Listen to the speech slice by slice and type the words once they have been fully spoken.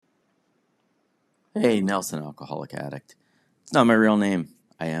Hey, Nelson, alcoholic addict. It's not my real name.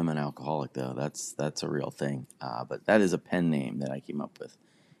 I am an alcoholic, though. That's a real thing. But that is a pen name that I came up with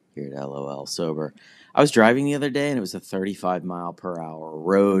here at LOL Sober. I was driving the other day, and it was a 35 mile per hour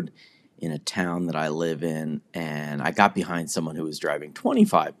road in a town that I live in, and I got behind someone who was driving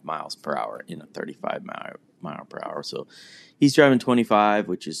 25 miles per hour in a 35 mile per hour. So he's driving 25,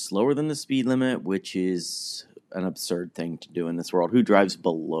 which is slower than the speed limit, which is an absurd thing to do in this world. Who drives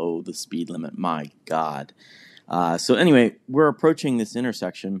below the speed limit? My God. So anyway, we're approaching this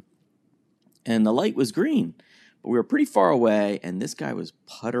intersection, and the light was green, but we were pretty far away, and this guy was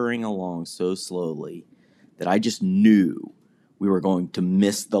puttering along so slowly that I just knew we were going to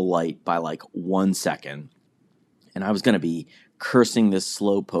miss the light by like 1 second, and I was going to be cursing this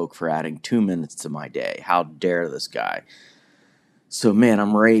slowpoke for adding 2 minutes to my day. How dare this guy? So, man,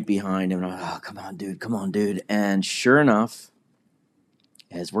 I'm right behind him. And I'm like, oh, come on, dude. And sure enough,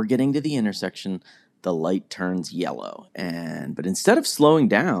 as we're getting to the intersection, the light turns yellow. But instead of slowing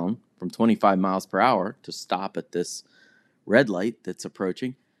down from 25 miles per hour to stop at this red light that's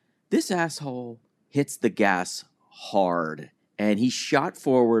approaching, this asshole hits the gas hard. And he shot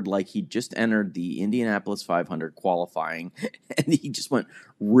forward like he just entered the Indianapolis 500 qualifying. And he just went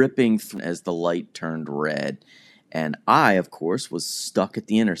ripping through as the light turned red. And I, of course, was stuck at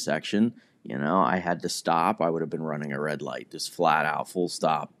the intersection. You know, I had to stop. I would have been running a red light, just flat out, full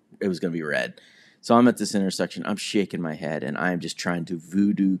stop. It was going to be red. So I'm at this intersection. I'm shaking my head, and I'm just trying to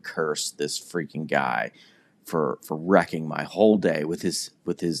voodoo curse this freaking guy for wrecking my whole day with his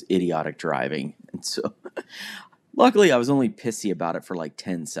idiotic driving. And so luckily I was only pissy about it for like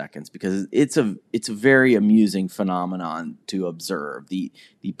 10 seconds because it's a very amusing phenomenon to observe. The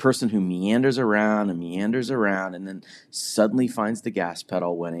person who meanders around and then suddenly finds the gas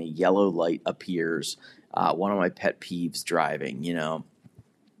pedal when a yellow light appears. One of my pet peeves driving, you know.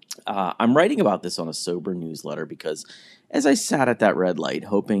 I'm writing about this on a sober newsletter because as I sat at that red light,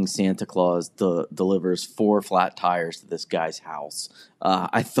 hoping Santa Claus delivers 4 flat tires to this guy's house,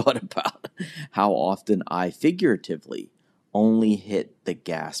 I thought about how often I figuratively only hit the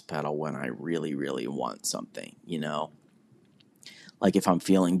gas pedal when I really, really want something, you know? Like if I'm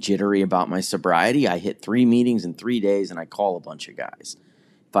feeling jittery about my sobriety, I hit 3 meetings in 3 days and I call a bunch of guys.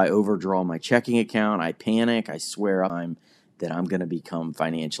 If I overdraw my checking account, I panic, I swear that I'm going to become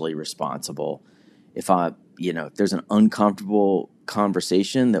financially responsible. If there's an uncomfortable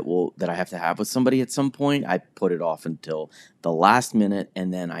conversation that I have to have with somebody at some point, I put it off until the last minute,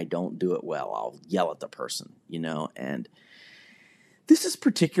 and then I don't do it well. I'll yell at the person, you know, and this is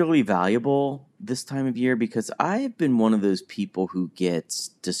particularly valuable this time of year because I have been one of those people who gets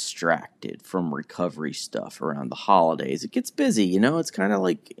distracted from recovery stuff around the holidays. It gets busy, you know, it's kind of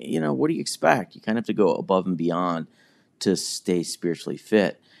like, you know, what do you expect? You kind of have to go above and beyond to stay spiritually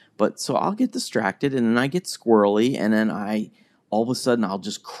fit. But so I'll get distracted and then I get squirrely and then all of a sudden I'll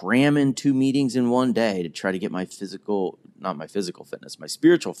just cram in 2 meetings in one day to try to get my spiritual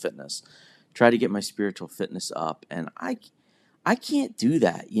fitness, try to get my spiritual fitness up. And I can't do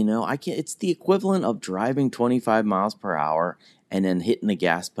that, you know. I can't. It's the equivalent of driving 25 miles per hour and then hitting the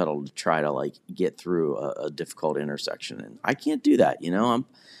gas pedal to try to like get through a difficult intersection. And I can't do that, you know.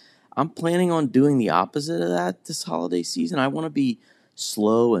 I'm planning on doing the opposite of that this holiday season. I want to be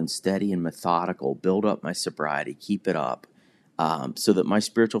slow and steady and methodical, build up my sobriety, keep it up, so that my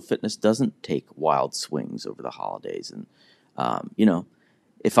spiritual fitness doesn't take wild swings over the holidays. And you know,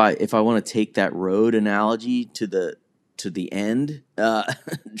 if I want to take that road analogy to the end,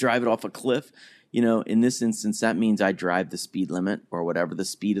 drive it off a cliff, you know, in this instance, that means I drive the speed limit or whatever the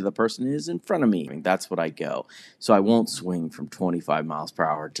speed of the person is in front of me. I mean, that's what I go. So I won't swing from 25 miles per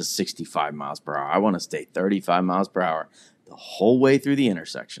hour to 65 miles per hour. I want to stay 35 miles per hour the whole way through the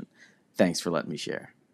intersection. Thanks for letting me share.